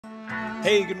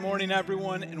Hey, good morning,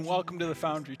 everyone, and welcome to the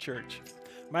Foundry Church.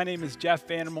 My name is Jeff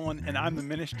Vandermolen, and I'm the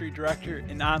Ministry Director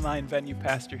and Online Venue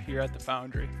Pastor here at the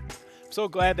Foundry. I'm so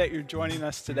glad that you're joining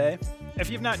us today. If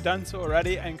you've not done so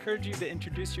already, I encourage you to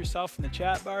introduce yourself in the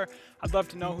chat bar. I'd love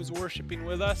to know who's worshiping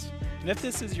with us. And if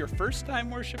this is your first time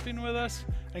worshiping with us,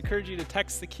 I encourage you to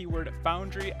text the keyword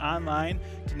Foundry Online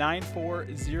to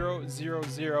 94000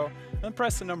 and then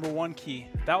press the number 1 key.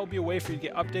 That will be a way for you to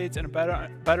get updates and a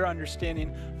better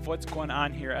understanding of what's going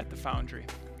on here at the Foundry.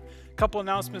 A couple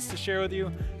announcements to share with you.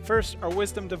 First, our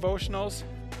Wisdom Devotionals.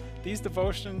 These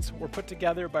devotions were put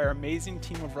together by our amazing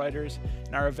team of writers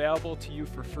and are available to you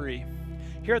for free.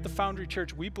 Here at the Foundry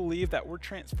Church, we believe that we're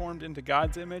transformed into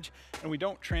God's image and we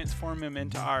don't transform Him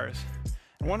into ours.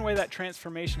 And one way that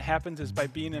transformation happens is by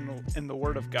being in the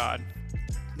Word of God.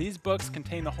 These books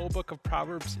contain the whole book of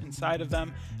Proverbs inside of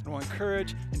them and will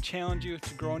encourage and challenge you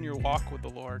to grow in your walk with the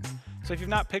Lord. So if you've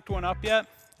not picked one up yet,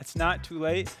 it's not too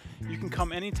late. You can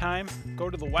come anytime, go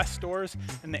to the West Stores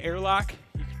in the airlock.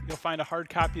 You'll find a hard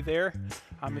copy there.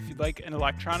 If you'd like an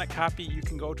electronic copy, you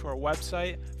can go to our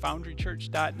website,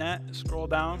 foundrychurch.net, scroll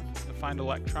down, you'll find an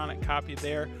electronic copy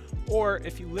there. Or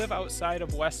if you live outside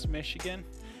of West Michigan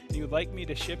and you would like me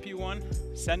to ship you one,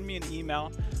 send me an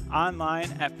email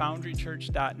online at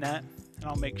foundrychurch.net and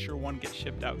I'll make sure one gets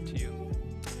shipped out to you.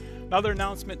 Another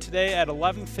announcement today at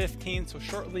 11:15, so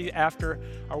shortly after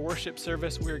our worship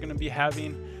service, we're going to be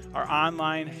having our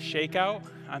online shakeout.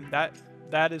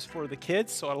 That is for the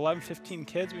kids, so at 11:15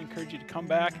 kids, we encourage you to come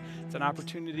back. It's an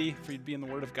opportunity for you to be in the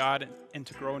Word of God and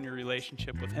to grow in your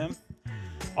relationship with Him.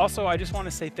 Also, I just want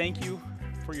to say thank you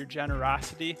for your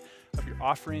generosity of your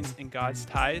offerings and God's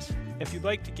tithes. If you'd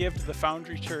like to give to the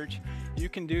Foundry Church, you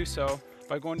can do so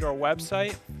by going to our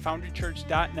website,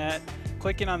 foundrychurch.net,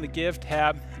 clicking on the Give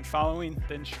tab and following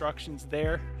the instructions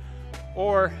there.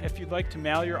 Or if you'd like to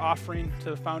mail your offering to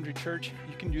the Foundry Church,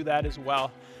 you can do that as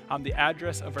well. The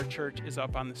address of our church is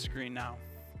up on the screen now.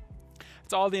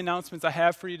 That's all the announcements I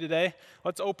have for you today.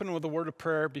 Let's open with a word of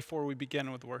prayer before we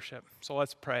begin with worship. So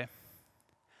let's pray.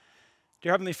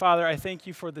 Dear Heavenly Father, I thank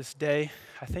you for this day.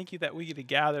 I thank you that we get to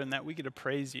gather and that we get to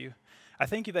praise you. I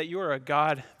thank you that you are a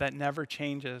God that never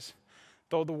changes.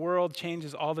 Though the world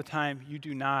changes all the time, you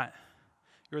do not.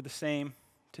 You're the same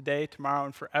today, tomorrow,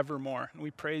 and forevermore. And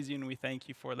we praise you and we thank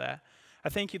you for that. I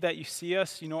thank you that you see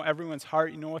us, you know everyone's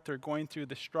heart, you know what they're going through,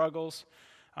 the struggles,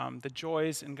 the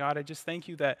joys, and God, I just thank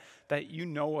you that you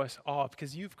know us all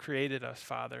because you've created us,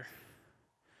 Father.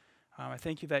 I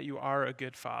thank you that you are a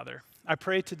good Father. I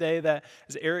pray today that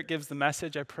as Eric gives the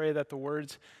message, I pray that the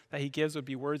words that he gives would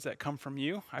be words that come from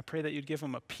you. I pray that you'd give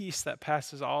him a peace that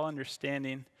passes all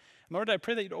understanding. And Lord, I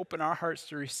pray that you'd open our hearts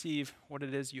to receive what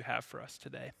it is you have for us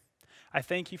today. I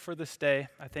thank you for this day.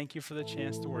 I thank you for the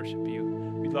chance to worship you.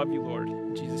 We love you, Lord.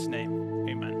 In Jesus' name,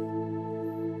 amen.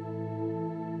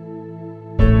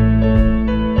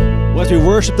 Well, as we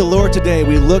worship the Lord today,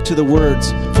 we look to the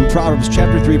words from Proverbs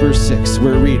chapter 3, verse 6,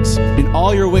 where it reads, "In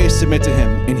all your ways submit to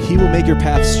him, and he will make your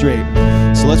path straight."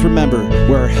 So let's remember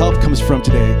where our help comes from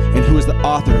today and who is the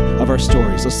author of our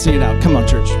stories. Let's sing it out. Come on,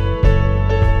 church.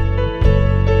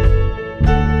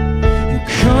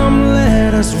 Come,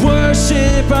 let us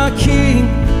worship our King.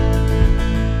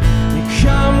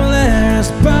 Come, let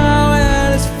us bow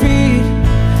at his feet.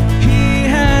 He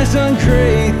has done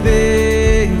great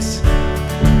things.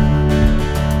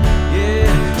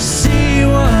 Yeah, see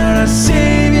what our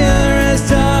Savior has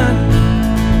done.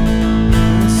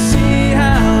 See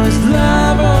how his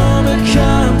love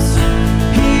overcomes.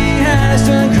 He has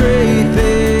done great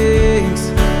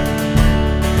things.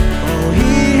 Oh,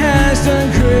 he has done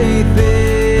great things.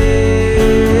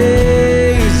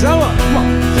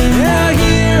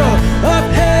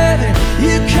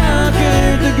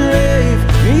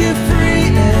 You free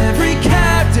every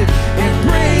captive and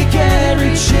break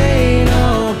every chain.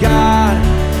 Oh God,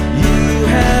 you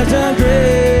have done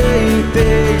great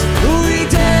things. We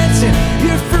dance in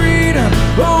your freedom,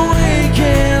 awake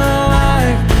and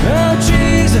alive. Oh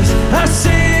Jesus, our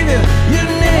Savior, your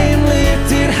name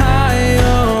lifted high.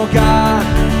 Oh God,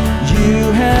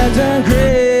 you have done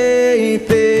great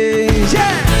things.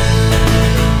 Yeah!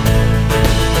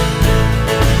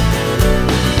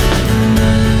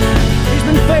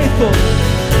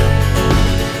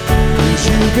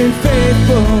 You've been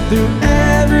faithful through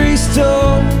every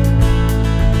storm.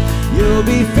 You'll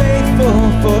be faithful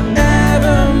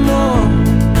forevermore.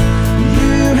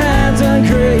 You have done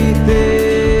great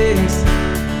things,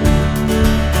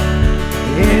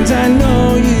 and I know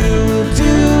you will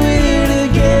do it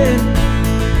again.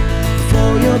 For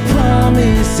your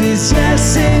promise is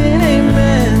yes and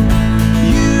amen.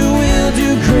 You will do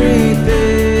great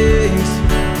things.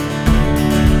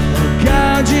 Oh God,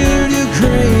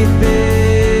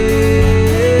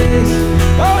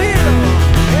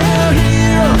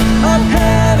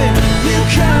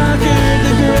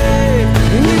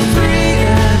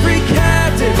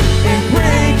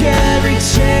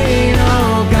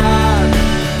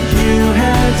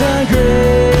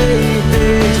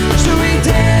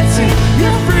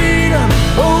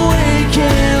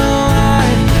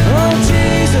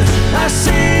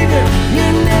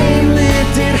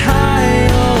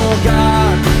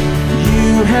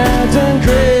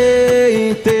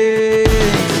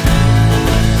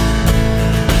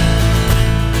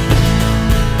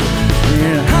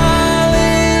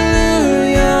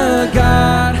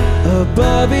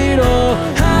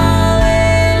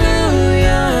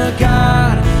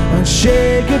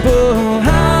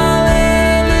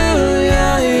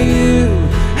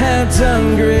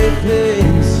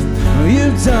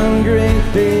 done great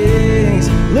things.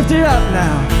 Lift it up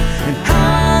now. And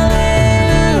hallelujah,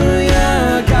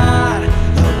 God,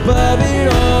 above it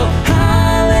all.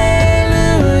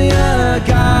 Hallelujah,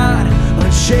 God,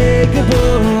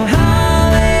 unshakable.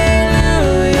 Hallelujah,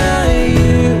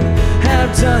 you have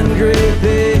done great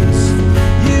things.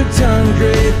 You've done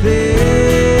great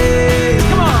things.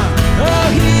 Come on. Oh,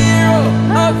 hero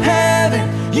of heaven,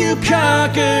 you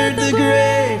conquered the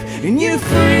grave, and you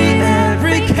free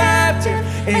every captive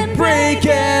and break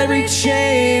every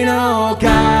chain. Oh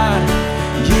God,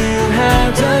 you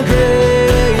have done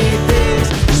great things.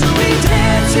 So we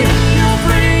dance in your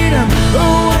freedom,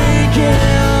 awake and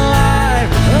alive.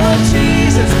 Oh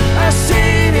Jesus, our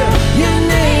Savior, your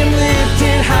name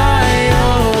lifted high.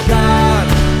 Oh God,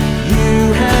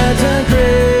 you have done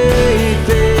great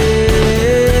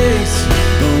things.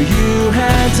 Oh, you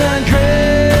have done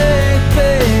great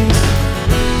things.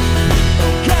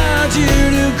 Oh God, you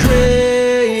do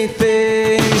great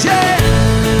things. Yeah.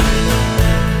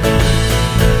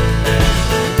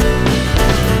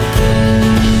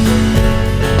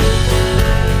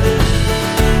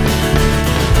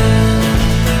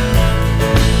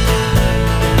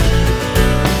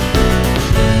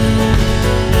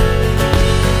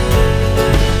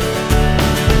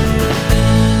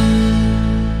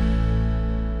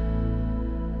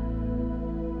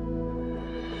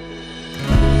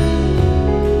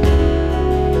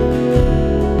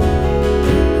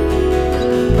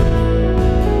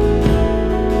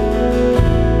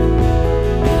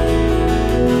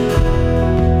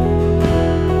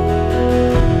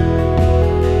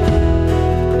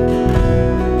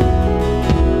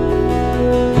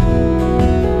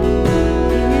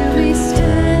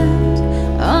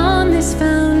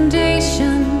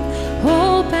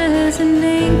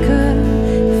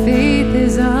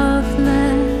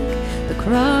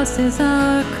 Is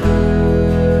our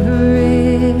courage,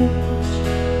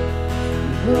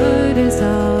 wood is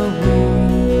our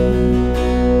wind.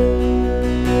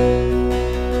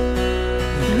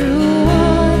 Through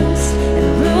wars and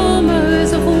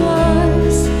rumors of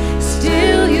wars,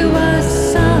 still you are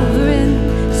sovereign,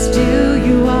 still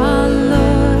you are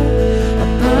Lord,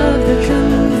 above the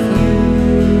confusion.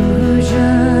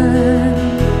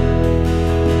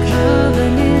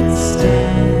 Covenant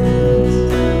stands.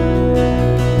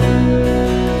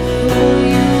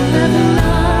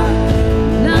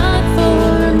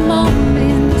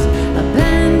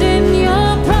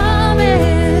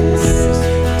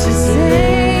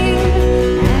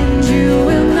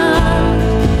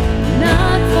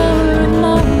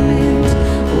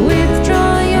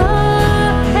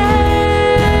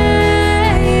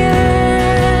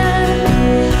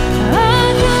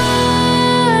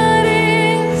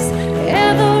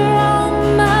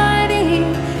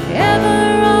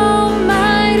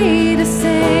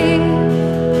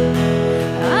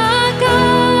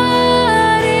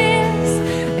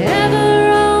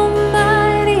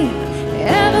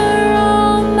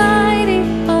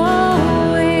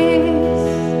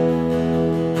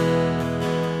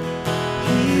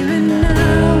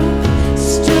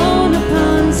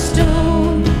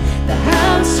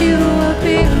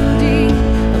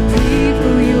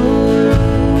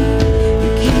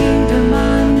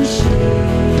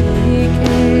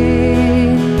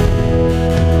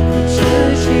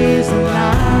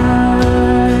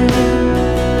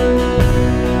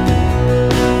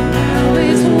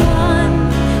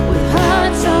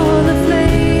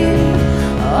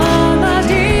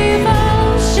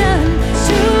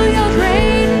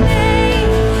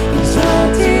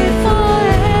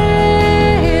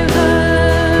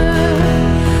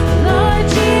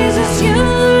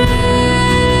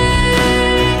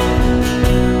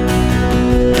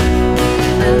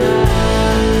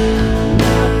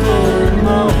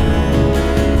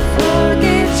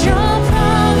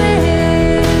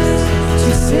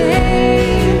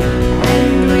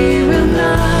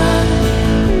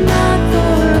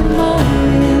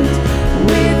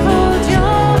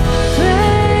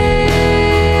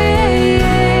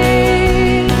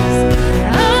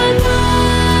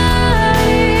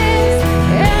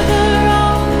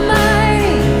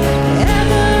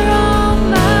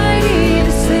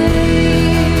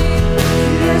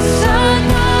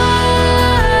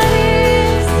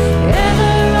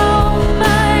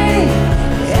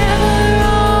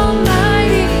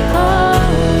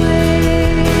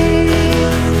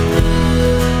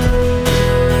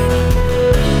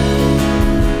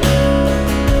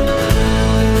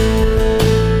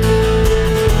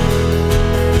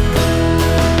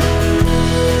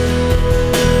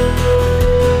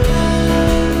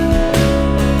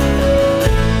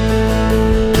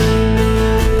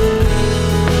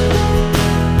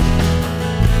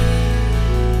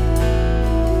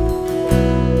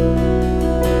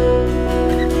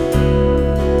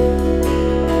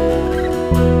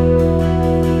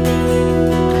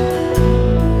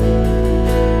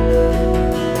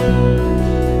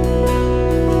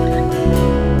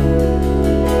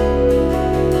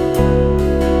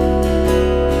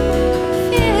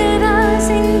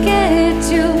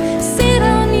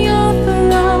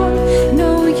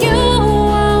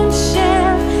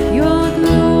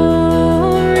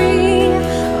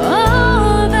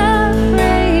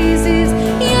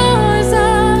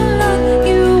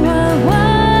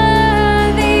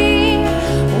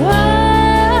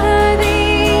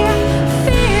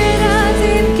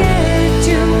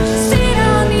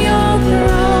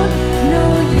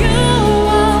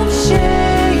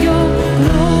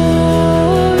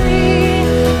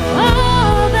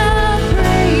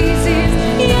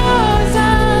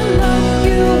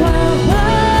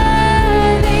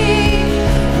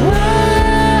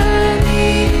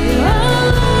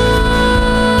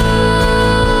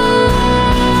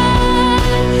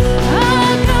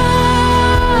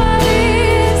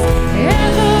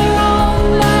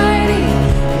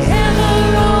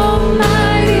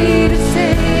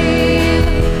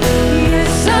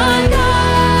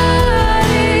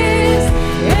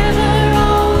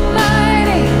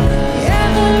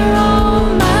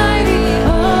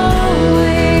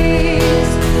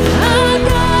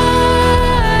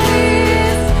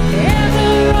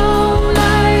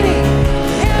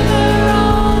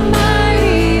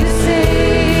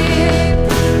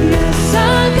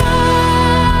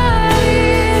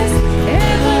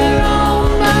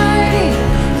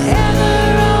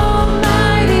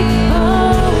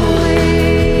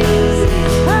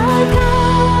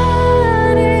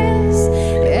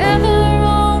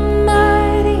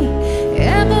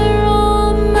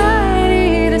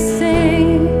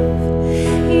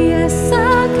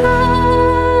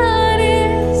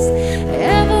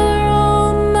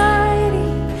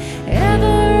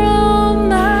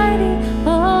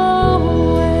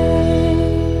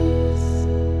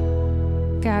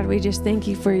 just thank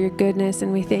you for your goodness,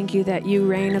 and we thank you that you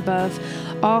reign above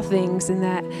all things, and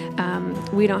that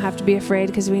we don't have to be afraid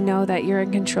because we know that you're in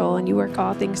control and you work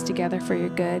all things together for your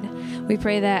good. We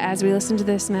pray that as we listen to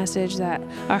this message, that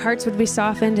our hearts would be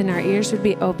softened and our ears would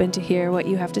be open to hear what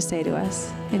you have to say to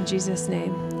us. In Jesus'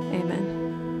 name, amen.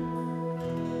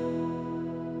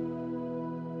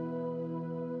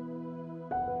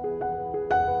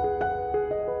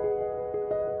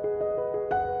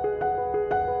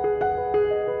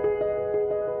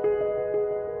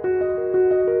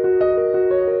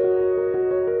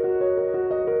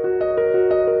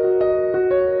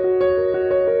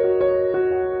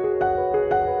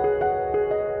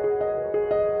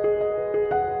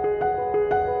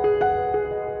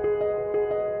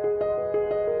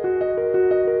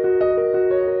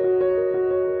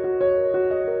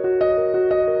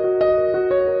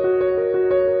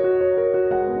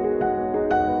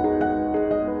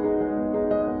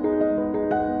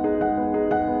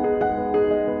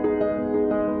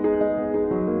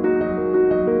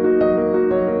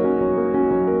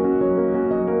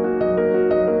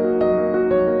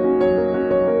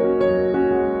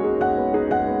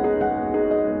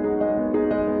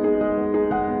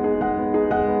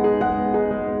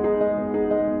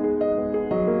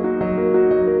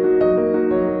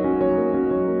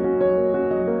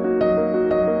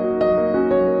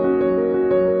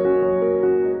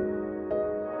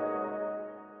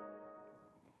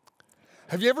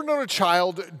 Have you ever known a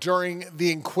child during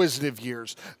the inquisitive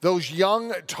years, those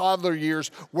young toddler years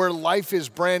where life is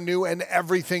brand new and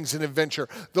everything's an adventure?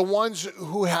 The ones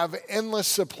who have endless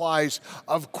supplies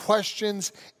of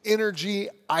questions, energy,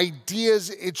 ideas.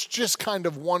 It's just kind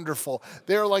of wonderful.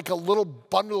 They're like a little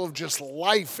bundle of just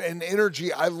life and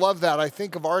energy. I love that. I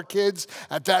think of our kids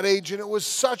at that age, and it was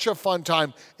such a fun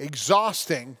time.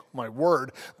 Exhausting, my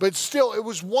word, but still it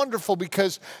was wonderful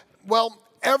because, well,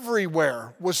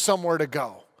 everywhere was somewhere to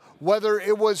go, whether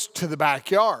it was to the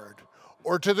backyard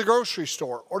or to the grocery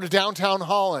store or to downtown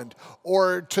Holland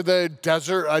or to the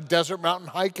desert mountain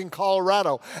hike in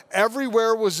Colorado.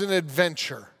 Everywhere was an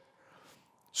adventure.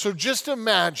 So just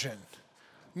imagine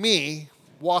me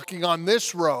walking on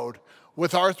this road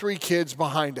with our 3 kids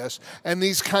behind us and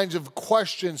these kinds of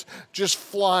questions just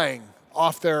flying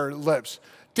off their lips.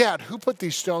 Dad, who put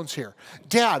these stones here?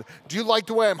 Dad, do you like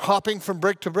the way I'm hopping from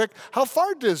brick to brick? How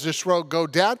far does this road go,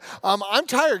 Dad? I'm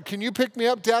tired. Can you pick me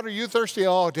up, Dad? Are you thirsty?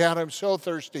 Oh, Dad, I'm so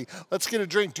thirsty. Let's get a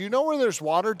drink. Do you know where there's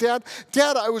water, Dad?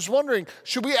 Dad, I was wondering,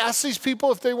 should we ask these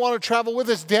people if they want to travel with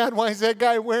us? Dad, why is that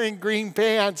guy wearing green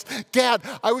pants? Dad,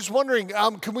 I was wondering,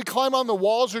 can we climb on the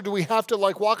walls, or do we have to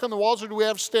walk on the walls, or do we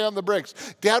have to stay on the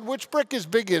bricks? Dad, which brick is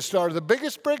biggest? Are the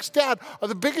biggest bricks, Dad, are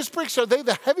they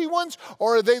the heavy ones,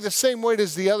 or are they the same weight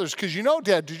as the others? Because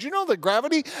Dad, did you know that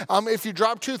gravity, if you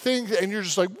drop 2 things and you're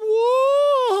just like,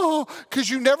 whoa,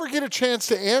 because you never get a chance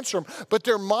to answer them. But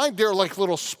they're like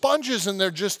little sponges and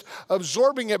they're just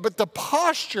absorbing it. But the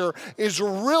posture is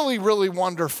really, really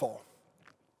wonderful.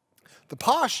 The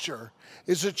posture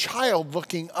is a child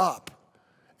looking up.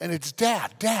 And it's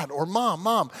Dad, or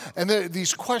Mom. And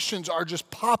these questions are just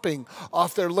popping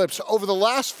off their lips. Over the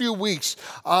last few weeks,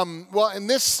 in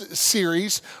this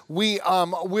series, we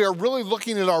are really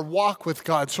looking at our walk with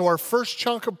God. So our first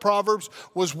chunk of Proverbs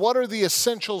was what are the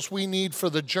essentials we need for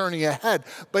the journey ahead.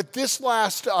 But this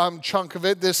last chunk of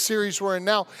it, this series we're in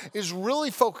now, is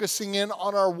really focusing in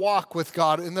on our walk with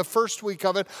God. In the first week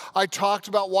of it, I talked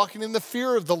about walking in the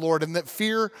fear of the Lord, and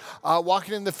that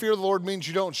walking in the fear of the Lord means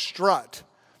you don't strut.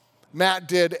 Matt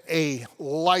did a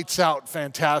lights-out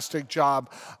fantastic job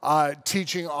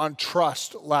teaching on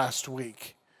trust last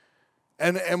week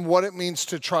and what it means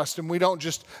to trust. And we don't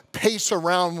just pace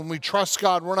around when we trust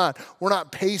God. We're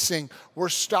not pacing. We're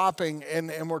stopping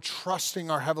and we're trusting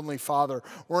our Heavenly Father.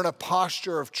 We're in a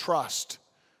posture of trust.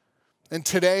 And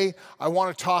today, I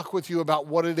want to talk with you about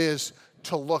what it is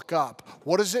to look up.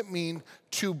 What does it mean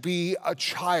to be a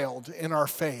child in our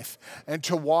faith and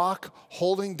to walk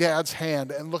holding Dad's hand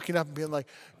and looking up and being like,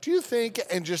 do you think,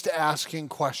 and just asking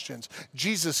questions.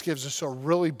 Jesus gives us a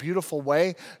really beautiful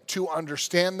way to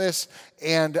understand this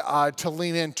and to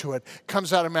lean into it. It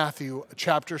comes out of Matthew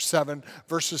chapter 7,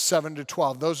 verses 7 to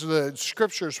 12. Those are the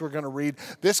scriptures we're going to read.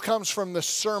 This comes from the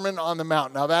Sermon on the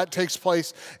Mount. Now that takes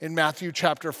place in Matthew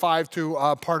chapter 5 through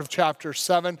part of chapter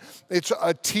 7. It's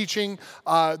a teaching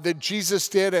that Jesus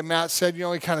did, and Matt said,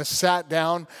 he kind of sat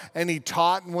down and he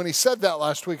taught. And when he said that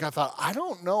last week, I thought, I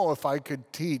don't know if I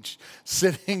could teach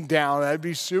sitting down. That'd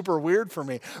be super weird for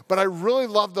me. But I really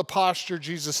love the posture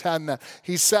Jesus had in that.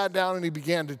 He sat down and he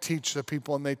began to teach the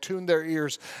people, and they tuned their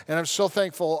ears. And I'm so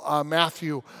thankful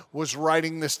Matthew was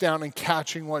writing this down and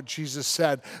catching what Jesus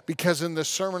said, because in the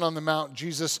Sermon on the Mount,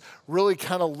 Jesus really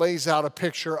kind of lays out a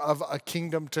picture of a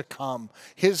kingdom to come,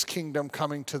 his kingdom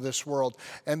coming to this world.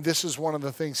 And this is one of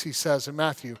the things he says in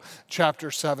Matthew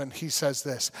chapter 7. He says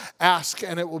this: ask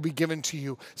and it will be given to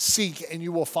you. Seek and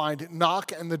you will find.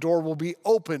 Knock and the door will be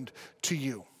opened to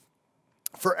you.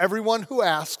 For everyone who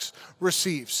asks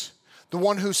receives. The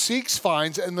one who seeks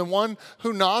finds, and the one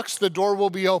who knocks, the door will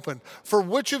be opened. For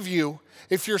which of you,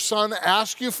 if your son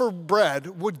asks you for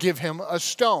bread, would give him a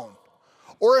stone?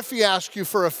 Or if he asks you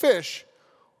for a fish,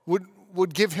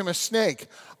 would give him a snake?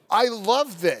 I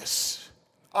love this.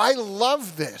 I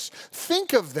love this.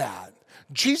 Think of that.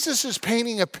 Jesus is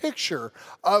painting a picture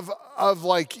of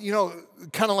like,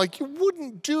 kind of like you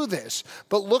wouldn't do this.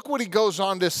 But look what he goes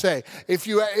on to say.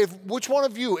 Which one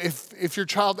of you, if your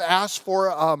child asks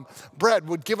for bread,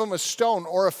 would give him a stone,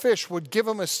 or a fish would give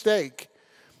him a steak?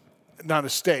 Not a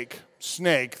steak,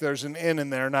 snake. There's an N in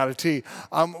there, not a T.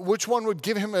 Which one would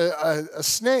give him a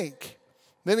snake?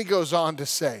 Then he goes on to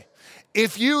say,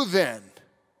 if you then,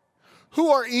 who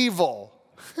are evil,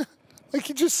 like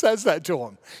he just says that to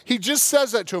him. He just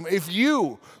says that to him. If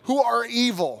you, who are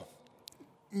evil,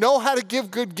 know how to give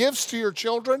good gifts to your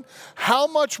children, how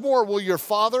much more will your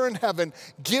Father in heaven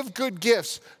give good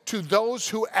gifts to those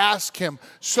who ask him?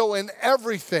 So in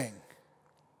everything,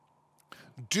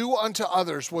 do unto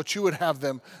others what you would have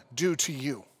them do to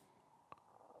you.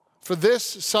 For this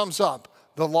sums up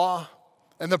the law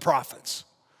and the prophets.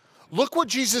 Look what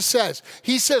Jesus says.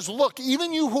 He says, look,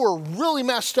 even you who are really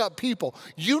messed up people,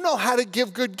 you know how to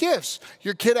give good gifts.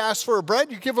 Your kid asks for a bread,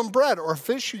 you give them bread, or a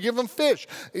fish, you give them fish.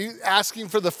 Asking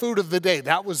for the food of the day,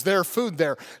 that was their food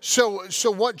there. So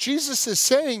what Jesus is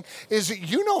saying is that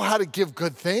you know how to give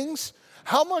good things.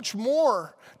 How much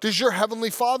more does your Heavenly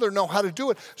Father know how to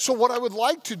do it? So what I would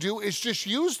like to do is just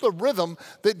use the rhythm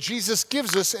that Jesus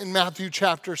gives us in Matthew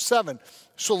chapter 7.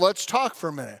 So let's talk for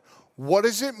a minute. What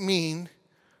does it mean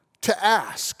to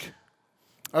ask?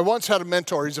 I once had a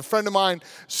mentor. He's a friend of mine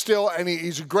still, and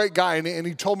he's a great guy. And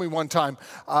he told me one time,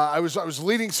 I was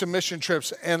leading some mission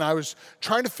trips, and I was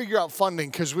trying to figure out funding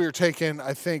because we were taking,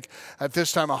 I think, at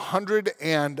this time,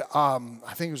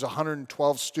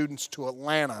 112 students to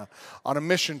Atlanta on a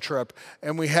mission trip,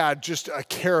 and we had just a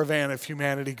caravan of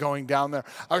humanity going down there.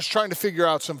 I was trying to figure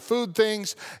out some food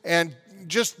things and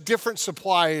just different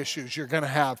supply issues you're going to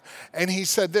have. And he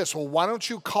said this, well, why don't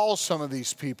you call some of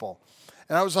these people?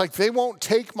 And I was like, they won't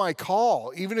take my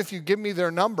call, even if you give me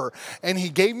their number. And he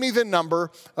gave me the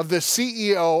number of the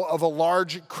CEO of a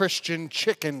large Christian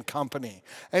chicken company.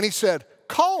 And he said,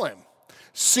 call him.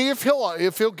 See if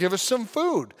he'll give us some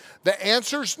food. The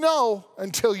answer's no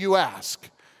until you ask.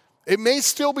 It may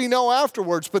still be no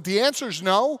afterwards, but the answer's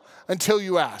no until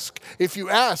you ask. If you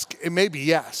ask, it may be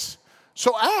yes.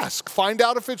 So ask, find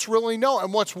out if it's really no.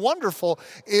 And what's wonderful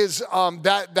is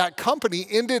that company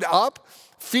ended up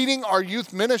feeding our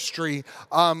youth ministry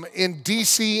in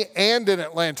D.C. and in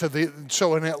Atlanta.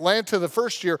 So in Atlanta the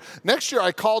first year, next year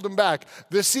I called him back.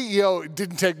 The CEO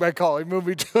didn't take my call. He moved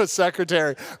me to a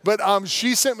secretary. But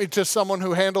she sent me to someone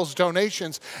who handles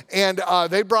donations, and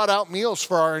they brought out meals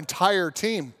for our entire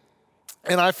team.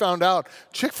 And I found out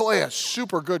Chick-fil-A has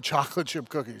super good chocolate chip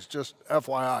cookies, just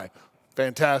FYI.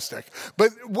 Fantastic. But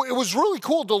it was really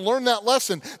cool to learn that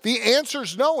lesson. The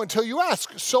answer's no until you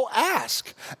ask. So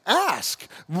ask.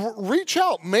 Reach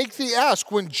out. Make the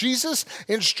ask. When Jesus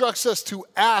instructs us to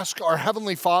ask our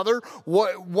Heavenly Father,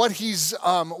 what he's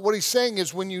saying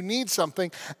is when you need something,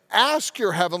 ask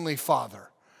your Heavenly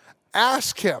Father.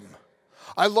 Ask him.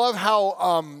 I love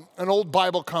how an old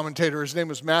Bible commentator, his name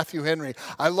was Matthew Henry,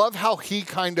 I love how he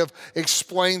kind of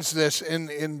explains this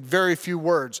in very few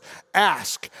words.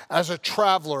 Ask, as a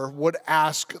traveler would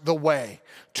ask the way.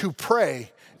 To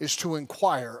pray is to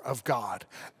inquire of God.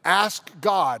 Ask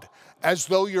God as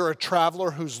though you're a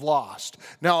traveler who's lost.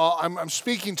 Now, I'm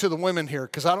speaking to the women here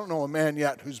because I don't know a man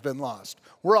yet who's been lost.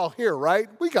 We're all here, right?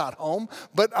 We got home.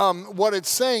 But what it's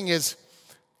saying is,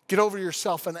 get over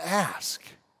yourself and ask.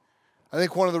 I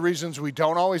think one of the reasons we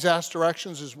don't always ask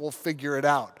directions is we'll figure it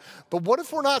out. But what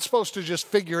if we're not supposed to just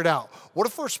figure it out? What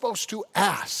if we're supposed to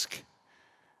ask,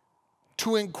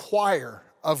 to inquire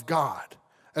of God,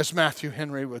 as Matthew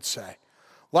Henry would say?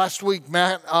 Last week,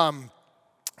 Matt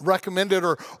recommended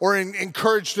or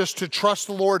encouraged us to trust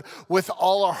the Lord with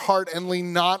all our heart and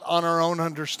lean not on our own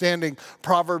understanding.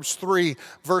 Proverbs 3,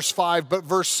 verse 5. But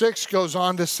verse 6 goes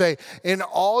on to say, in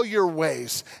all your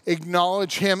ways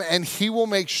acknowledge him, and he will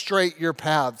make straight your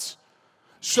paths.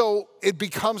 So it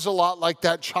becomes a lot like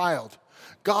that child.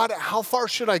 God, how far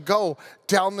should I go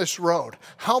down this road?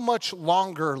 How much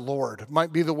longer, Lord,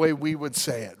 might be the way we would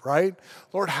say it, right?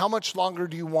 Lord, how much longer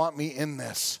do you want me in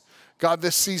this? God,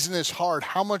 this season is hard.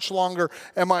 How much longer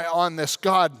am I on this?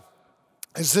 God,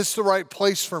 is this the right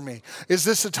place for me? Is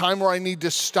this a time where I need to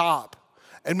stop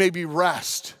and maybe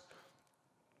rest?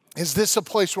 Is this a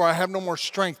place where I have no more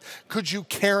strength? Could you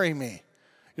carry me?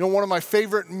 You know, one of my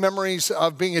favorite memories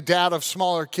of being a dad of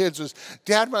smaller kids was,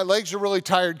 Dad, my legs are really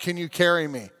tired. Can you carry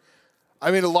me?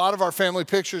 I mean, a lot of our family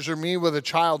pictures are me with a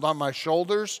child on my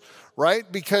shoulders,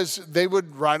 right? Because they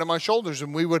would ride on my shoulders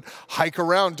and we would hike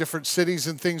around different cities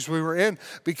and things we were in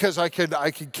because I could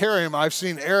carry him. I've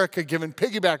seen Erica giving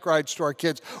piggyback rides to our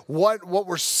kids. What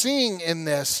we're seeing in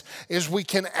this is we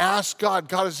can ask God,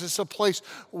 God, is this a place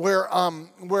where,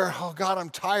 oh God, I'm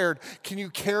tired. Can you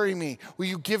carry me? Will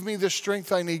you give me the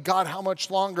strength I need? God, how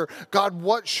much longer? God,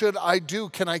 what should I do?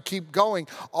 Can I keep going?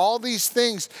 All these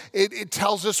things, it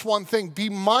tells us one thing: be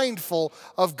mindful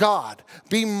of God.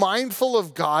 Be mindful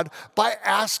of God by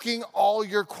asking all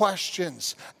your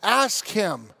questions. Ask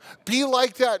him. Be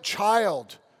like that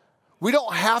child. We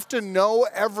don't have to know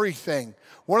everything.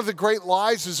 One of the great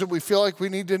lies is that we feel like we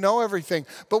need to know everything.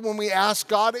 But when we ask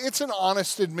God, it's an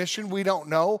honest admission we don't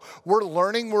know. We're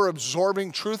learning, we're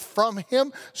absorbing truth from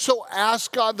him. So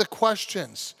ask God the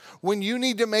questions. When you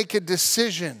need to make a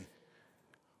decision,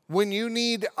 when you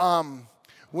need,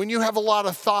 when you have a lot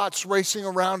of thoughts racing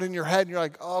around in your head and you're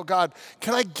like, oh God,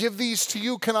 can I give these to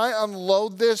you? Can I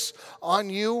unload this on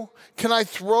you? Can I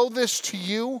throw this to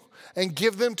you and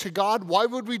give them to God? Why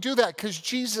would we do that? Because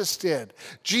Jesus did.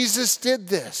 Jesus did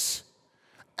this.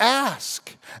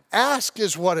 Ask. Ask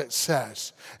is what it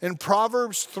says. In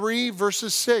Proverbs 3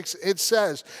 verses 6, it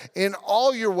says, in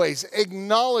all your ways,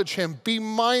 acknowledge him, be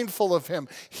mindful of him.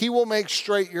 He will make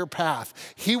straight your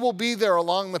path. He will be there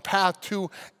along the path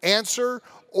to answer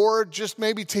or just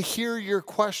maybe to hear your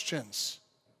questions.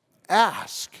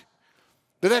 Ask.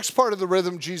 The next part of the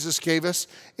rhythm Jesus gave us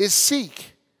is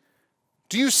seek.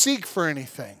 Do you seek for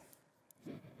anything?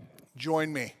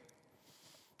 Join me.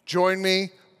 Join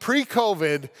me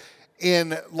pre-COVID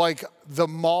in like the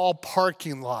mall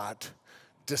parking lot,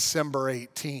 December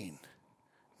 18.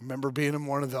 Remember being in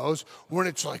one of those when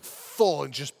it's like full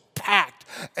and just packed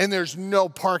and there's no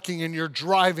parking and you're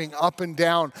driving up and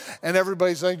down and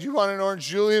everybody's like, do you want an orange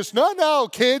Julius? Not now,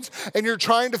 kids. And you're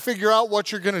trying to figure out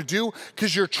what you're going to do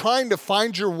because you're trying to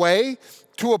find your way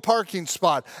to a parking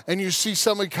spot, and you see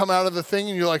somebody come out of the thing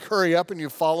and you like hurry up and you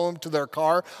follow them to their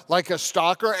car like a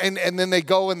stalker, and then they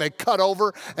go and they cut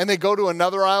over and they go to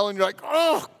another aisle and you're like,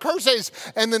 oh, curses.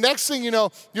 And the next thing you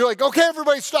know, you're like, okay,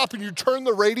 everybody stop, and you turn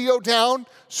the radio down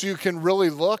so you can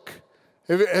really look.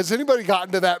 Has anybody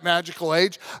gotten to that magical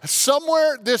age?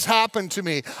 Somewhere this happened to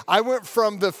me. I went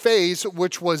from the phase,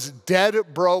 which was dead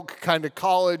broke, kind of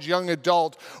college, young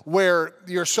adult, where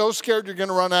you're so scared you're going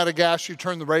to run out of gas, you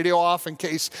turn the radio off in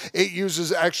case it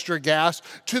uses extra gas,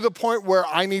 to the point where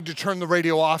I need to turn the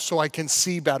radio off so I can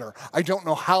see better. I don't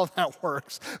know how that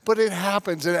works, but it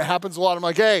happens, and it happens a lot. I'm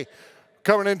like, hey,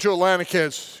 coming into Atlanta,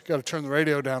 kids, got to turn the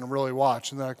radio down and really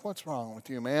watch. And they're like, what's wrong with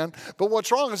you, man? But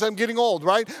what's wrong is I'm getting old,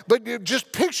 right? But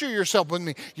just picture yourself with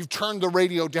me. You've turned the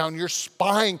radio down. You're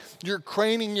spying. You're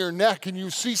craning your neck. And you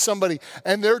see somebody.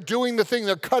 And they're doing the thing.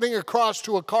 They're cutting across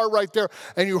to a car right there.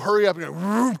 And you hurry up.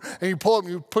 And you pull up.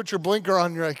 And you put your blinker on.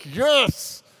 And you're like,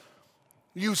 yes.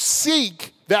 You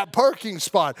seek that parking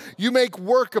spot. You make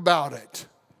work about it.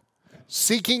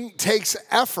 Seeking takes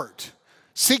effort.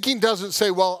 Seeking doesn't say,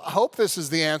 well, I hope this is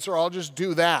the answer, I'll just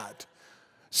do that.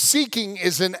 Seeking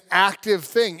is an active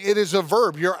thing. It is a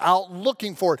verb. You're out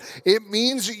looking for it. It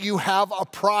means you have a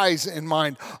prize in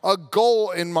mind, a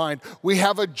goal in mind. We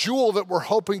have a jewel that we're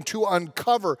hoping to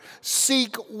uncover.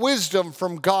 Seek wisdom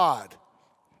from God.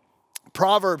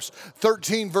 Proverbs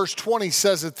 13 verse 20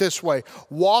 says it this way: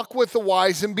 walk with the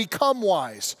wise and become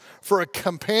wise, for a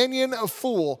companion of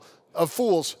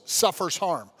fools suffers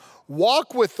harm.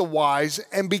 Walk with the wise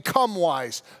and become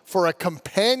wise, for a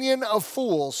companion of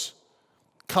fools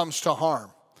comes to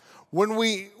harm. When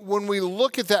we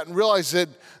look at that and realize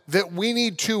that we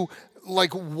need to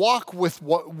walk with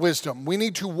wisdom. We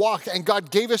need to walk, and God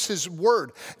gave us his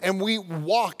word, and we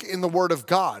walk in the word of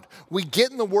God. We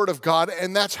get in the word of God,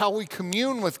 and that's how we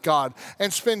commune with God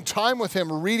and spend time with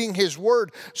him, reading his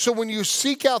word. So when you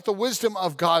seek out the wisdom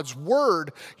of God's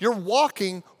word, you're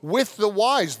walking with the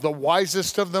wise, the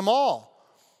wisest of them all,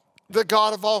 the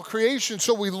God of all creation.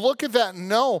 So we look at that and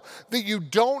know that you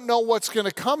don't know what's going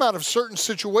to come out of certain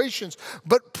situations,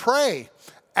 but pray,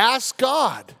 ask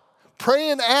God.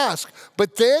 Pray and ask,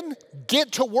 but then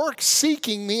get to work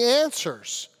seeking the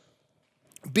answers.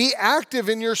 Be active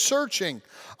in your searching.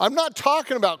 I'm not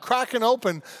talking about cracking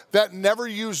open that never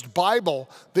used Bible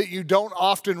that you don't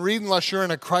often read unless you're in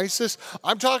a crisis.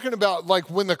 I'm talking about like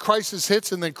when the crisis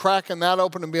hits and then cracking that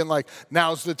open and being like,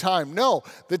 now's the time. No,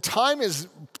 the time is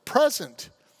present.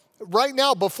 Right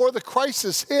now, before the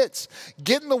crisis hits,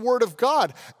 get in the Word of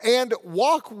God and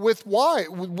walk with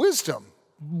wisdom.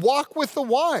 Walk with the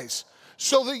wise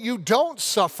so that you don't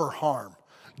suffer harm.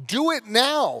 Do it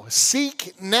now.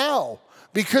 Seek now.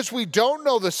 Because we don't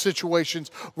know the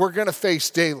situations we're going to face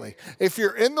daily. If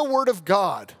you're in the Word of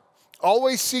God,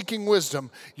 always seeking wisdom,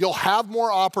 you'll have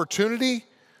more opportunity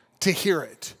to hear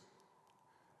it.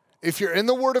 If you're in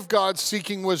the Word of God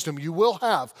seeking wisdom, you will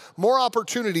have more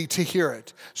opportunity to hear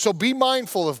it. So be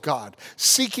mindful of God,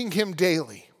 seeking him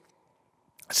daily.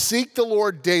 Seek the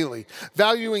Lord daily,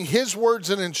 valuing his words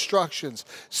and instructions.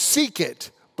 Seek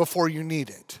it before you need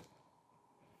it.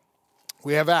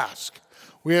 We have ask,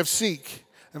 we have seek,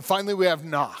 and finally we have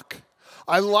knock.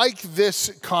 I like this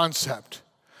concept,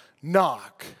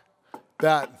 knock,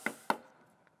 that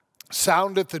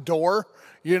sound at the door,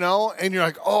 you know, and you're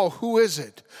like, oh, who is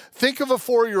it? Think of a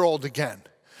 4-year-old again.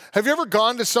 Have you ever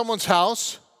gone to someone's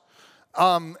house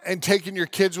and taken your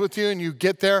kids with you, and you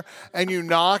get there and you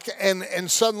knock, and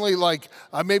suddenly like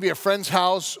maybe a friend's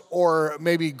house or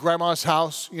maybe grandma's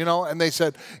house, you know, and they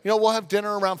said, you know, we'll have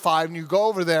dinner around 5, and you go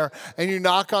over there and you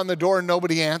knock on the door and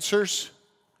nobody answers?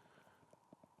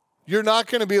 You're not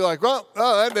going to be like, well,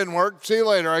 oh, that didn't work. See you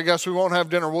later. I guess we won't have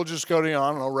dinner. We'll just go to, I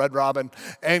don't know, Red Robin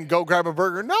and go grab a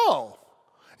burger. No.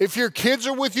 If your kids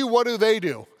are with you, what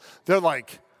do? They're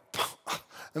like,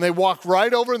 and they walk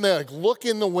right over and they like look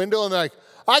in the window and they're like,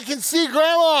 I can see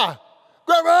Grandma,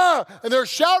 Grandma. And they're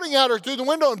shouting at her through the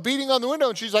window and beating on the window.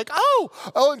 And she's like, oh,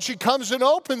 and she comes and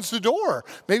opens the door.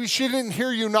 Maybe she didn't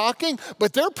hear you knocking,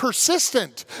 but they're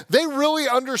persistent. They really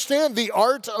understand the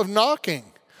art of knocking.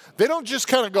 They don't just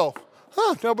kind of go,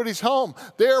 nobody's home.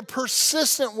 They are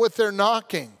persistent with their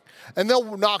knocking. And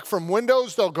they'll knock from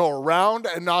windows. They'll go around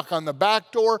and knock on the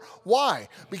back door. Why?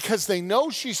 Because they know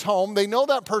she's home. They know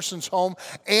that person's home.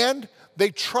 And they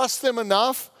trust them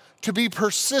enough to be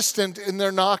persistent in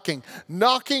their knocking.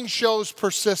 Knocking shows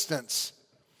persistence.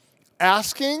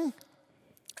 Asking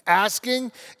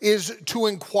is to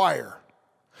inquire.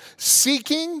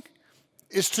 Seeking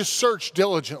is to search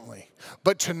diligently.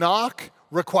 But to knock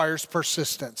requires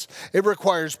persistence. It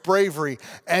requires bravery,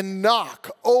 and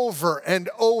knock over and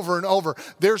over and over.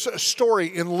 There's a story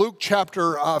in Luke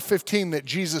chapter 15 that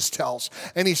Jesus tells,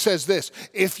 and he says this: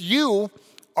 if you,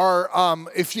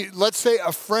 let's say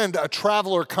a friend, a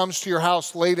traveler comes to your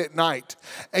house late at night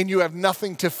and you have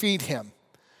nothing to feed him,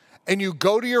 and you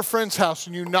go to your friend's house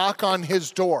and you knock on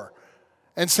his door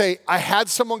and say, I had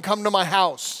someone come to my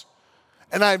house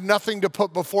and I have nothing to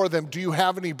put before them. Do you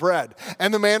have any bread?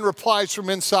 And the man replies from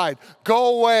inside,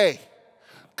 go away.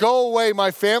 Go away.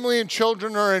 My family and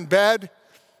children are in bed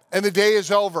and the day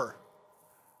is over.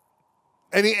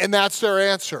 And that's their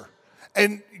answer.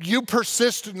 And you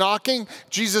persist knocking.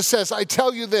 Jesus says, I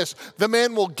tell you this, the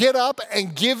man will get up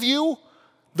and give you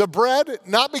the bread,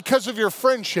 not because of your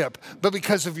friendship, but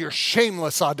because of your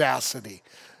shameless audacity.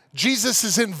 Jesus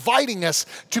is inviting us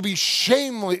to be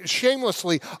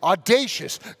shamelessly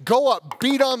audacious. Go up,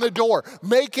 beat on the door,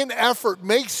 make an effort,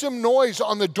 make some noise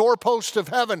on the doorpost of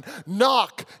heaven.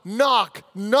 Knock, knock,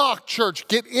 knock, church.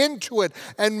 Get into it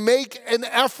and make an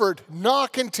effort.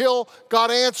 Knock until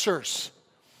God answers.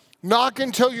 Knock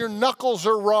until your knuckles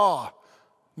are raw.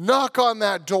 Knock on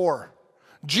that door.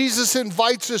 Jesus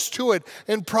invites us to it.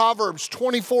 In Proverbs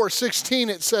 24:16,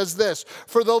 it says this: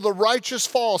 for though the righteous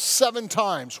fall 7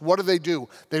 times, what do?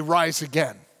 They rise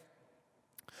again.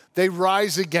 They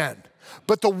rise again.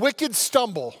 But the wicked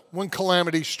stumble when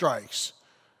calamity strikes.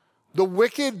 The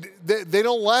wicked, they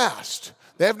don't last.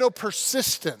 They have no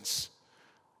persistence.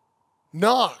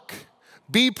 Knock.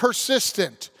 Be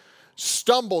persistent.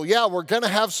 Stumble. Yeah, we're going to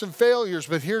have some failures,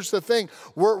 but here's the thing.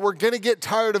 We're going to get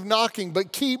tired of knocking,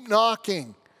 but keep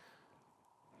knocking.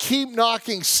 Keep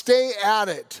knocking. Stay at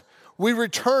it. We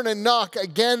return and knock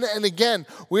again and again.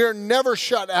 We are never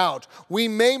shut out. We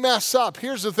may mess up.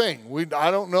 Here's the thing.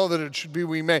 I don't know that it should be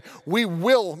we may. We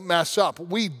will mess up.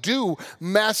 We do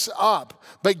mess up.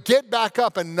 But get back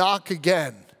up and knock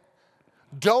again.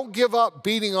 Don't give up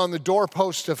beating on the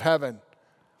doorpost of heaven.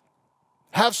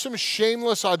 Have some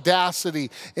shameless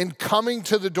audacity in coming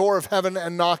to the door of heaven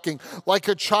and knocking. Like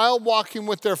a child walking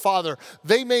with their father,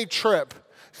 they may trip.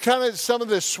 Kind of some of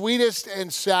the sweetest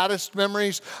and saddest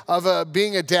memories of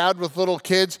being a dad with little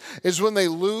kids is when they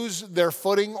lose their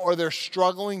footing or they're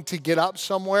struggling to get up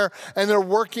somewhere and they're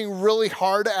working really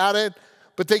hard at it,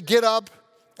 but they get up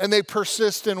and they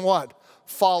persist in what?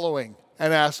 Following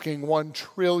and asking 1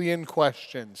 trillion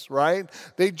questions, right?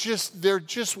 They're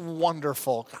just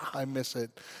wonderful. I miss it.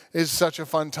 It's such a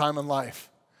fun time in life.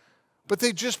 But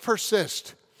they just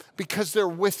persist because they're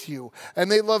with you and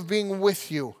they love being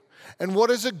with you. And what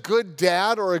does a good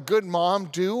dad or a good mom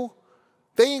do?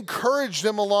 They encourage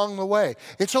them along the way.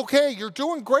 It's okay, you're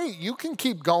doing great. You can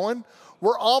keep going.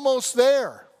 We're almost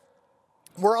there.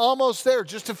 We're almost there.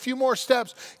 Just a few more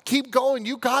steps. Keep going.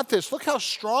 You got this. Look how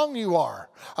strong you are.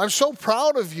 I'm so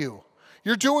proud of you.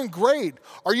 You're doing great.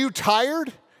 Are you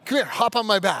tired? Come here, hop on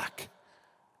my back.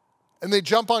 And they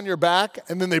jump on your back,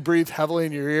 and then they breathe heavily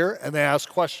in your ear, and they ask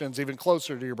questions even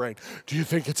closer to your brain. Do you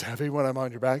think it's heavy when I'm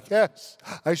on your back? Yes,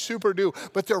 I super do.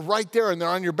 But they're right there, and they're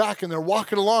on your back, and they're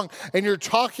walking along, and you're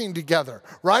talking together,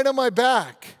 right on my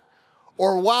back.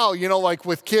 Or wow, like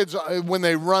with kids, when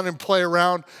they run and play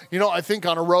around, I think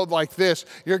on a road like this,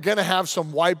 you're going to have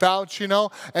some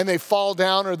wipeouts, and they fall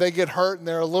down or they get hurt and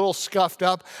they're a little scuffed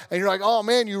up. And you're like, oh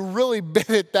man, you really bit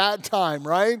it that time,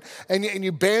 right? And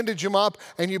you bandage them up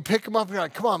and you pick them up and you're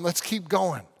like, come on, let's keep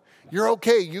going. You're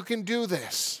okay. You can do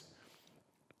this.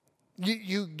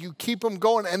 You keep them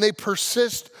going and they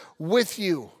persist with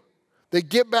you. They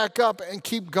get back up and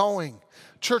keep going.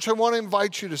 Church, I want to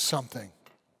invite you to something.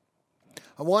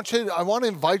 I want to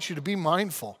invite you to be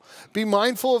mindful. Be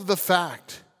mindful of the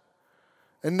fact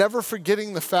and never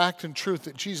forgetting the fact and truth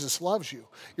that Jesus loves you.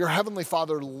 Your Heavenly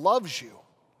Father loves you.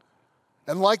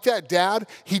 And like that dad,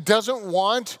 he doesn't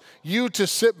want you to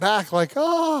sit back like,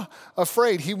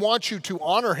 afraid. He wants you to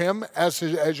honor him as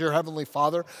your Heavenly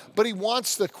Father, but he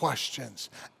wants the questions.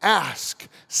 Ask,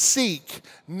 seek,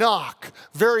 knock,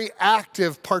 very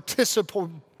active,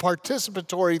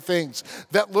 participatory things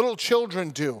that little children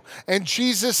do. And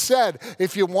Jesus said,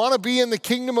 if you want to be in the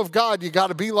kingdom of God, you got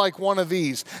to be like one of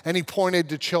these. And he pointed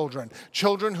to children.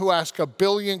 Children who ask a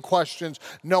billion questions,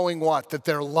 knowing what? That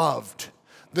they're loved.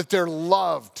 That they're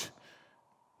loved.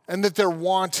 And that they're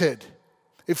wanted.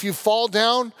 If you fall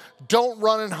down, don't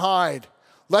run and hide.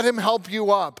 Let him help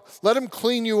you up. Let him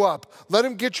clean you up. Let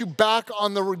him get you back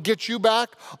on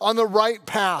the right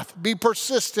path. Be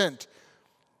persistent.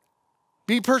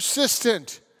 Be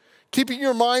persistent, keeping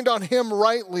your mind on him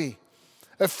rightly.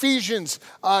 Ephesians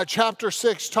chapter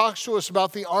 6 talks to us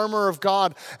about the armor of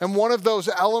God. And one of those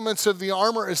elements of the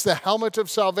armor is the helmet of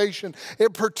salvation.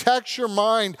 It protects your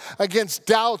mind against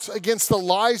doubts, against the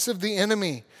lies of the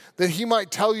enemy, that he might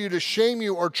tell you to shame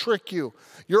you or trick you.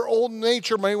 Your old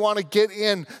nature may want to get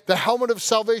in. The helmet of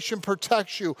salvation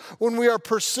protects you. When we are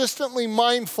persistently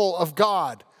mindful of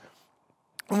God,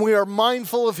 and we are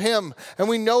mindful of him, and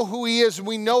we know who he is, and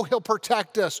we know he'll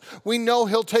protect us. We know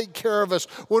he'll take care of us.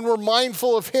 When we're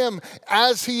mindful of him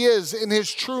as he is in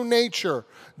his true nature,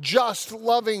 just,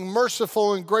 loving,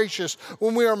 merciful, and gracious.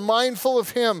 When we are mindful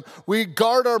of him, we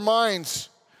guard our minds,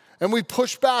 and we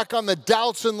push back on the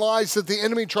doubts and lies that the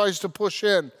enemy tries to push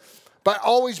in. By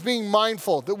always being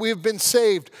mindful that we have been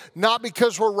saved, not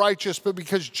because we're righteous, but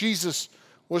because Jesus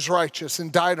was righteous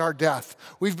and died our death.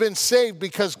 We've been saved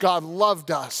because God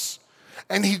loved us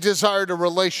and he desired a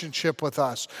relationship with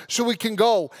us. So we can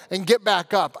go and get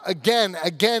back up again,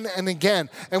 and again.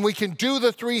 And we can do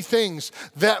the 3 things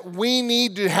that we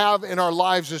need to have in our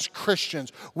lives as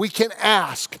Christians. We can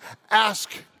ask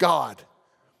God.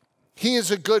 He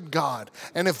is a good God.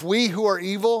 And if we who are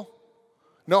evil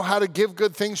know how to give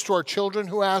good things to our children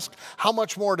who ask, how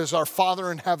much more does our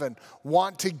Father in heaven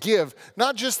want to give?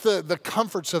 Not just the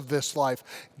comforts of this life,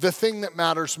 the thing that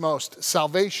matters most,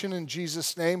 salvation in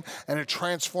Jesus' name and a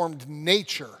transformed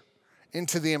nature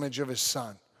into the image of his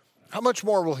Son. How much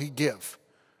more will he give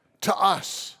to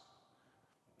us?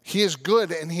 He is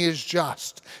good and he is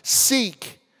just.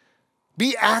 Seek.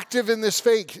 Be active in this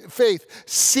faith,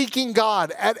 seeking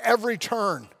God at every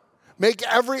turn. Make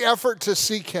every effort to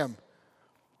seek him.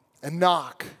 And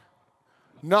knock,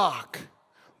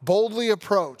 boldly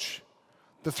approach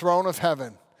the throne of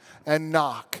heaven and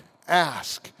knock,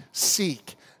 ask,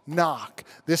 seek, knock.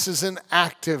 This is an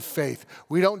active faith.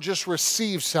 We don't just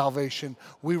receive salvation,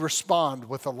 we respond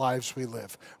with the lives we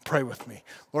live. Pray with me.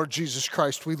 Lord Jesus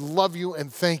Christ, we love you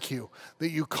and thank you that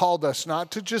you called us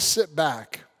not to just sit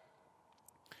back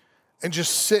and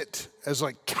just sit as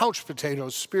like couch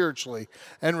potatoes spiritually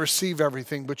and receive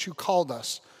everything, but you called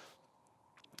us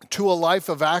to a life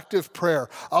of active prayer,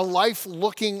 a life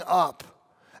looking up,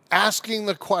 asking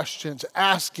the questions,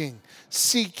 asking,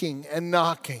 seeking, and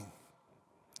knocking,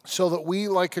 so that we,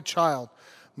 like a child,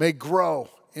 may grow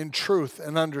in truth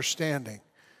and understanding,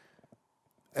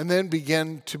 and then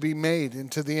begin to be made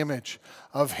into the image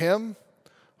of Him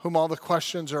whom all the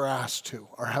questions are asked to,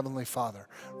 our Heavenly Father.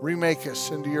 Remake us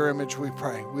into your image, we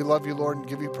pray. We love you, Lord, and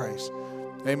give you praise.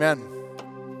 Amen.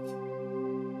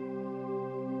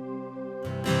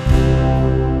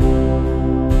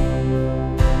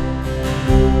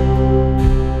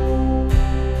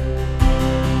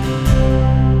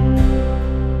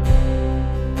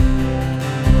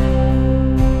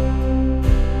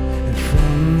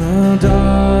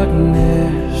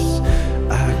 Darkness,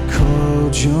 I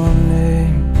called your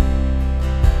name,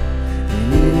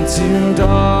 and into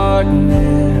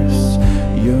darkness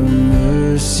your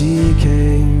mercy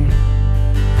came,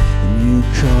 and you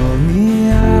called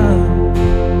me out,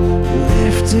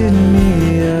 lifted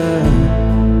me up.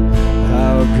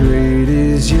 How great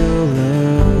is your love?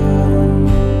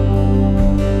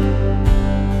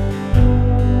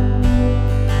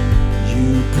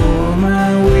 You bore my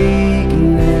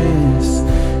weakness,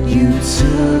 you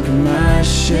took my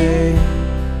shame,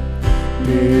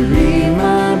 buried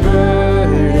my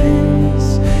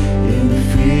burdens in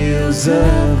fields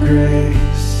of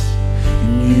grace,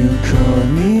 and you called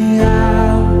me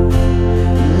out,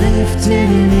 lifted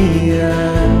me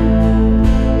up.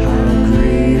 How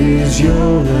great is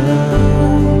your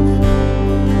love?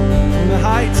 From the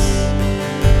heights,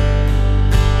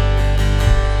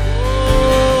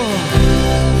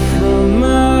 from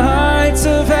the heights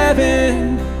of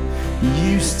heaven,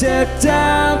 you stepped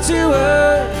down to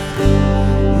earth.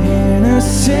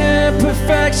 Innocent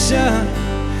perfection,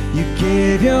 you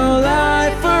gave your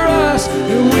life for us,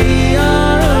 and we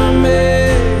are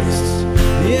amazed.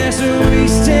 Yes, we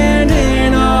stand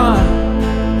in awe,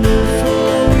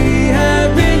 for we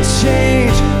have been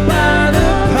changed by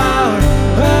the power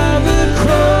of the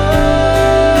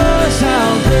cross.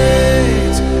 How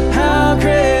great, how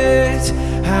great,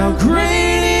 how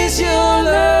great is your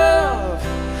love?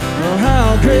 Oh,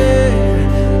 how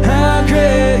great, how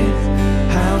great,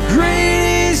 how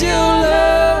great is your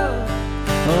love?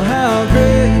 Oh, how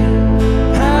great,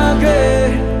 how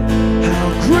great, how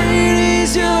great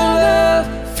is your love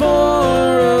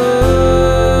for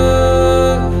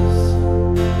us?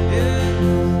 Yeah.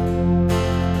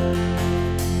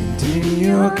 And in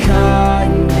your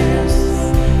kindness,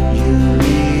 you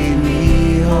lead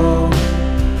me home.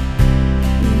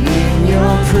 And in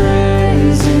your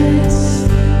presence,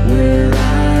 where I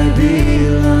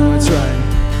belong. That's right.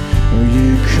 Oh, you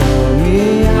call me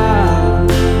out,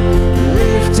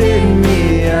 lifted me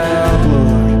up,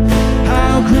 Lord.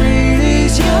 How great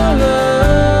is your love?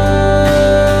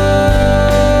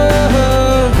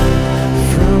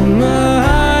 From the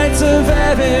heights of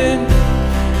heaven,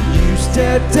 you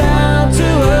stepped down to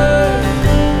earth.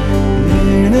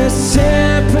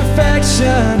 Innocent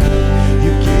perfection,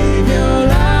 you gave your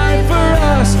life for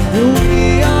us, and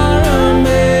we are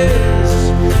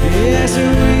amazed. Yes,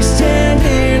 we stand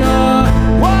in awe.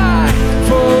 Why?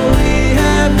 For we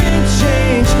have been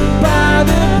changed by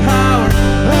the power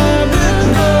of the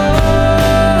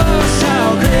cross.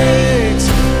 How great,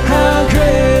 how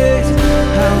great,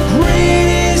 how great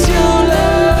is your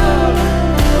love?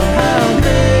 How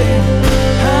great,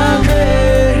 how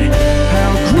great,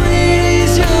 how great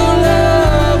is your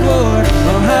love, Lord?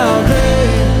 Oh, how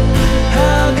great,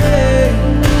 how great,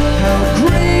 how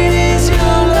great is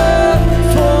your love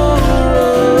for us?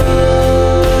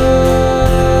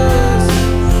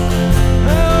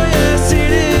 Oh, yes,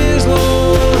 it is, Lord.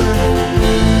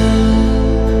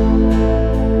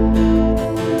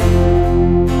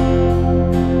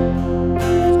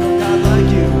 God like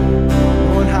you,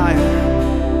 going higher.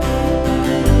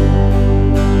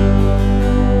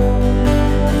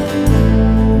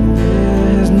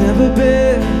 There's never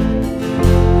been,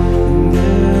 and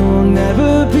there will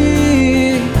never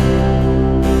be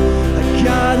a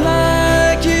God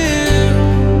like you,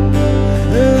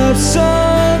 a love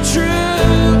so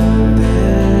true.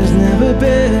 There's never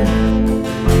been, and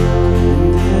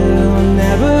there will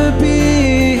never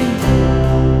be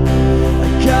a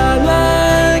God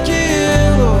like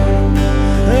you, Lord,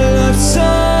 a love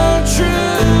so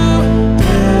true.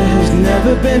 There's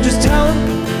never been, just tell him,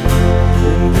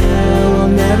 and there will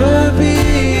never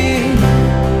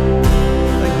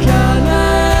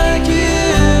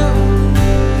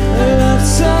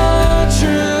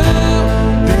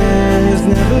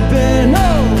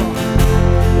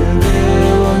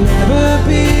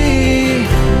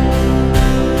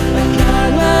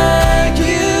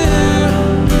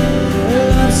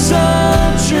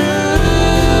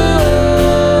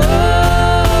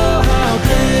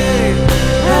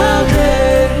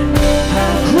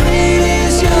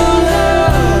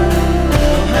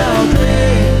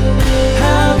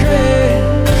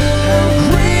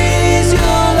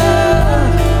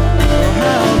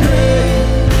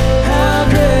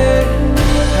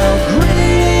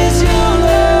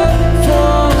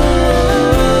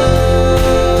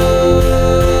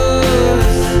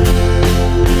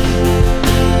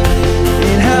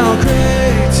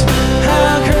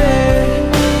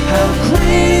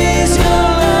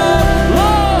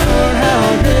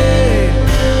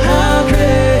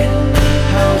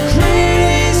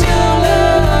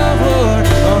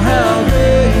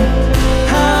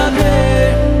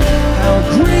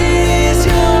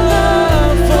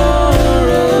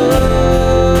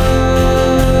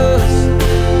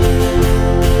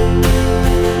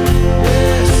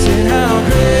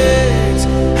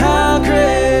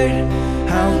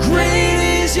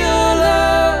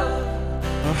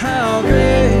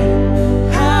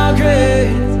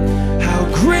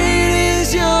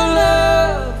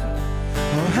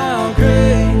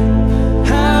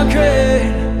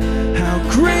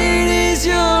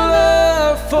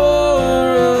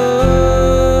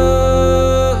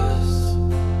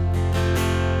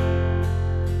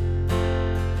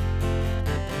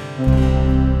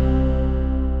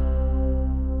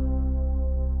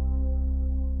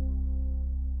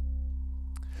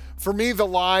For me, the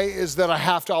lie is that I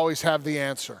have to always have the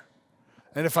answer.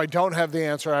 And if I don't have the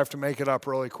answer, I have to make it up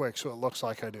really quick so it looks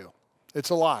like I do.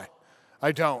 It's a lie.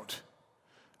 I don't.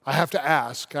 I have to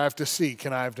ask, I have to seek,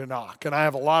 and I have to knock. And I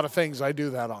have a lot of things I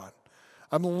do that on.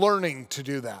 I'm learning to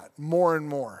do that more and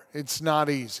more. It's not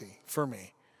easy for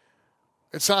me.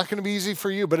 It's not going to be easy for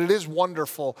you, but it is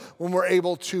wonderful when we're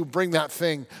able to bring that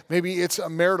thing. Maybe it's a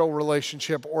marital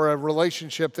relationship or a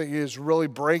relationship that is really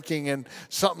breaking and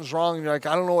something's wrong and you're like,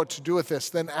 I don't know what to do with this.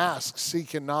 Then ask,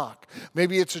 seek, and knock.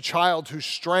 Maybe it's a child who's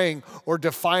straying or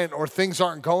defiant or things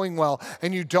aren't going well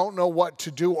and you don't know what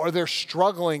to do, or they're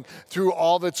struggling through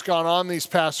all that's gone on these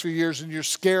past few years and you're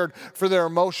scared for their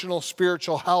emotional,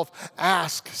 spiritual health.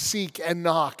 Ask, seek, and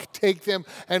knock. Take them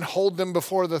and hold them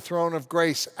before the throne of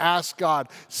grace. Ask God.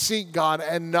 Seek God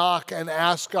and knock and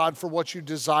ask God for what you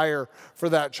desire for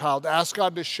that child. Ask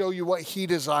God to show you what He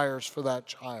desires for that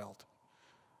child.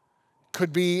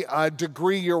 Could be a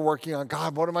degree you're working on.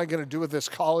 God, what am I going to do with this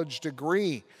college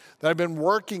degree that I've been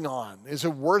working on? Is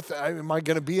it worth it? Am I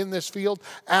going to be in this field?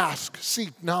 Ask,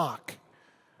 seek, knock.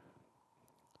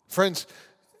 Friends,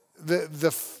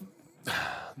 the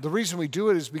reason we do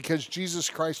it is because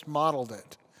Jesus Christ modeled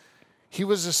it. He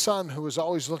was a son who was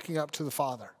always looking up to the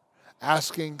Father.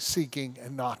 Asking, seeking,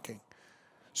 and knocking.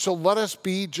 So let us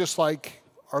be just like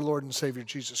our Lord and Savior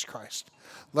Jesus Christ.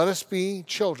 Let us be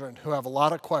children who have a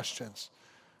lot of questions,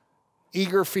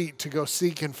 eager feet to go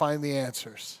seek and find the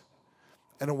answers,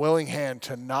 and a willing hand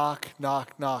to knock,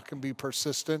 knock, knock, and be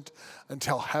persistent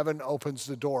until heaven opens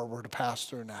the door we're to pass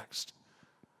through next.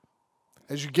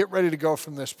 As you get ready to go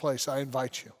from this place, I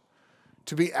invite you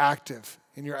to be active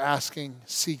in your asking,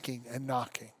 seeking, and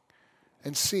knocking,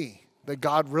 and see that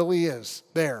God really is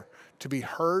there to be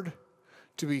heard,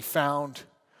 to be found,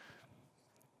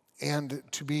 and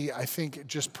to be, I think,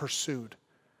 just pursued.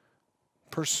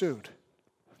 Pursued.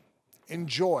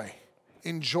 Enjoy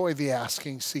the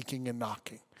asking, seeking, and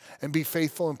knocking, and be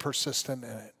faithful and persistent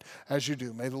in it. As you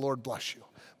do, may the Lord bless you.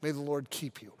 May the Lord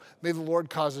keep you. May the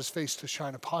Lord cause His face to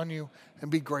shine upon you and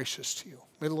be gracious to you.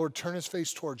 May the Lord turn His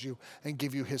face towards you and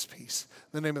give you His peace.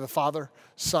 In the name of the Father,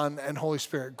 Son, and Holy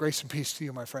Spirit, grace and peace to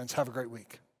you, my friends. Have a great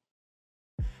week.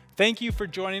 Thank you for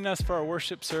joining us for our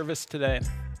worship service today.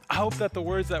 I hope that the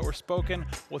words that were spoken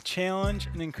will challenge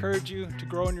and encourage you to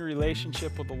grow in your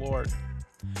relationship with the Lord.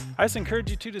 I just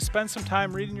encourage you to spend some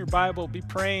time reading your Bible, be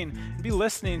praying, and be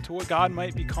listening to what God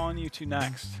might be calling you to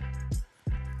next.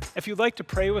 If you'd like to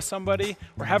pray with somebody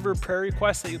or have a prayer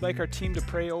request that you'd like our team to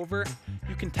pray over,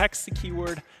 you can text the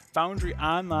keyword Foundry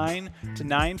Online to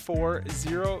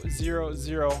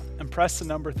 94000 and press the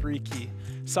number 3 key.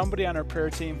 Somebody on our prayer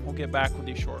team will get back with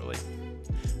you shortly.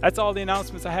 That's all the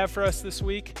announcements I have for us this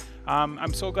week.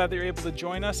 I'm so glad that you're able to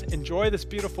join us. Enjoy this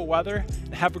beautiful weather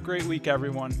and have a great week,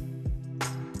 everyone.